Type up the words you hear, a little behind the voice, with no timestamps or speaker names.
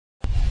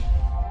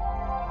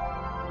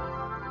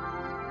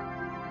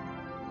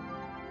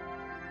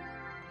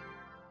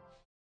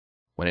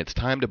When it's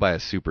time to buy a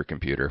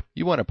supercomputer,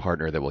 you want a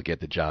partner that will get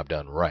the job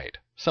done right.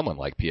 Someone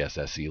like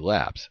PSSC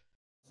Labs.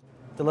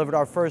 Delivered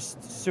our first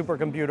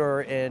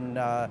supercomputer in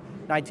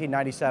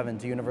 1997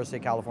 to University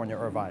of California,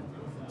 Irvine.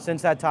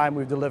 Since that time,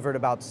 we've delivered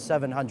about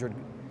 700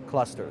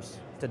 clusters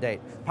to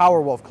date.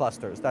 Powerwolf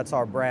clusters, that's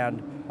our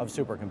brand of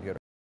supercomputer.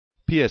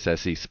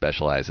 PSSC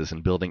specializes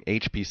in building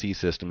HPC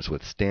systems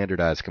with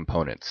standardized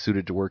components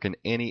suited to work in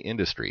any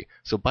industry,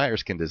 so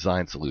buyers can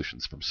design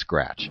solutions from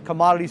scratch.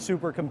 Commodity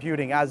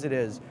supercomputing, as it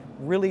is,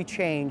 really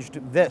changed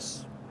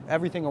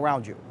everything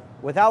around you.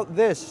 Without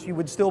this, you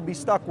would still be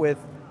stuck with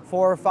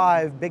 4 or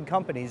 5 big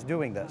companies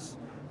doing this.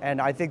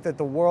 And I think that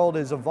the world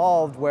has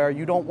evolved where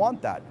you don't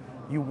want that.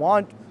 You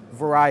want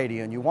variety,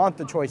 and you want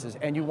the choices,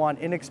 and you want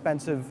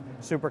inexpensive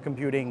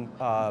supercomputing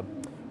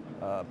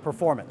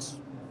performance.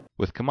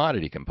 With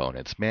commodity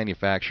components,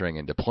 manufacturing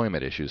and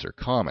deployment issues are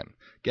common.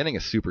 Getting a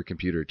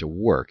supercomputer to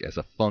work as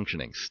a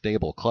functioning,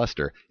 stable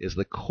cluster is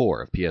the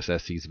core of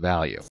PSSC's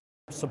value.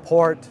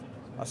 Support,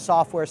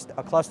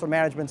 a cluster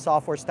management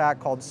software stack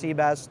called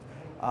CBEST,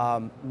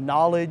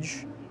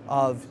 knowledge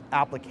of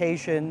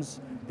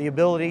applications, the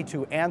ability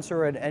to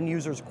answer an end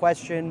user's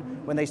question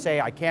when they say,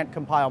 I can't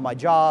compile my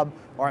job,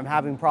 or I'm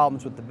having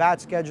problems with the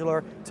batch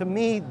scheduler. To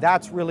me,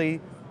 that's really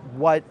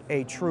what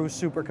a true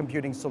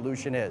supercomputing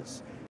solution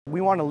is. We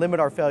want to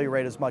limit our failure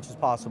rate as much as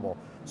possible.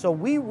 So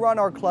we run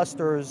our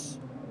clusters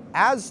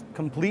as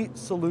complete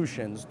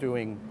solutions,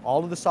 doing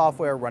all of the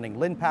software, running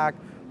LinPack,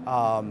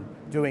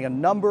 doing a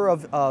number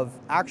of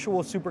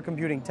actual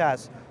supercomputing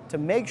tests to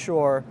make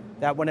sure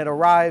that when it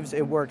arrives,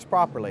 it works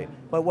properly.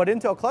 But what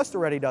Intel Cluster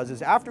Ready does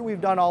is after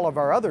we've done all of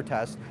our other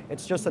tests,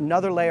 it's just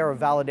another layer of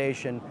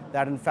validation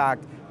that in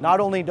fact,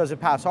 not only does it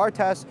pass our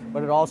test,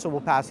 but it also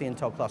will pass the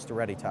Intel Cluster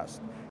Ready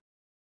test.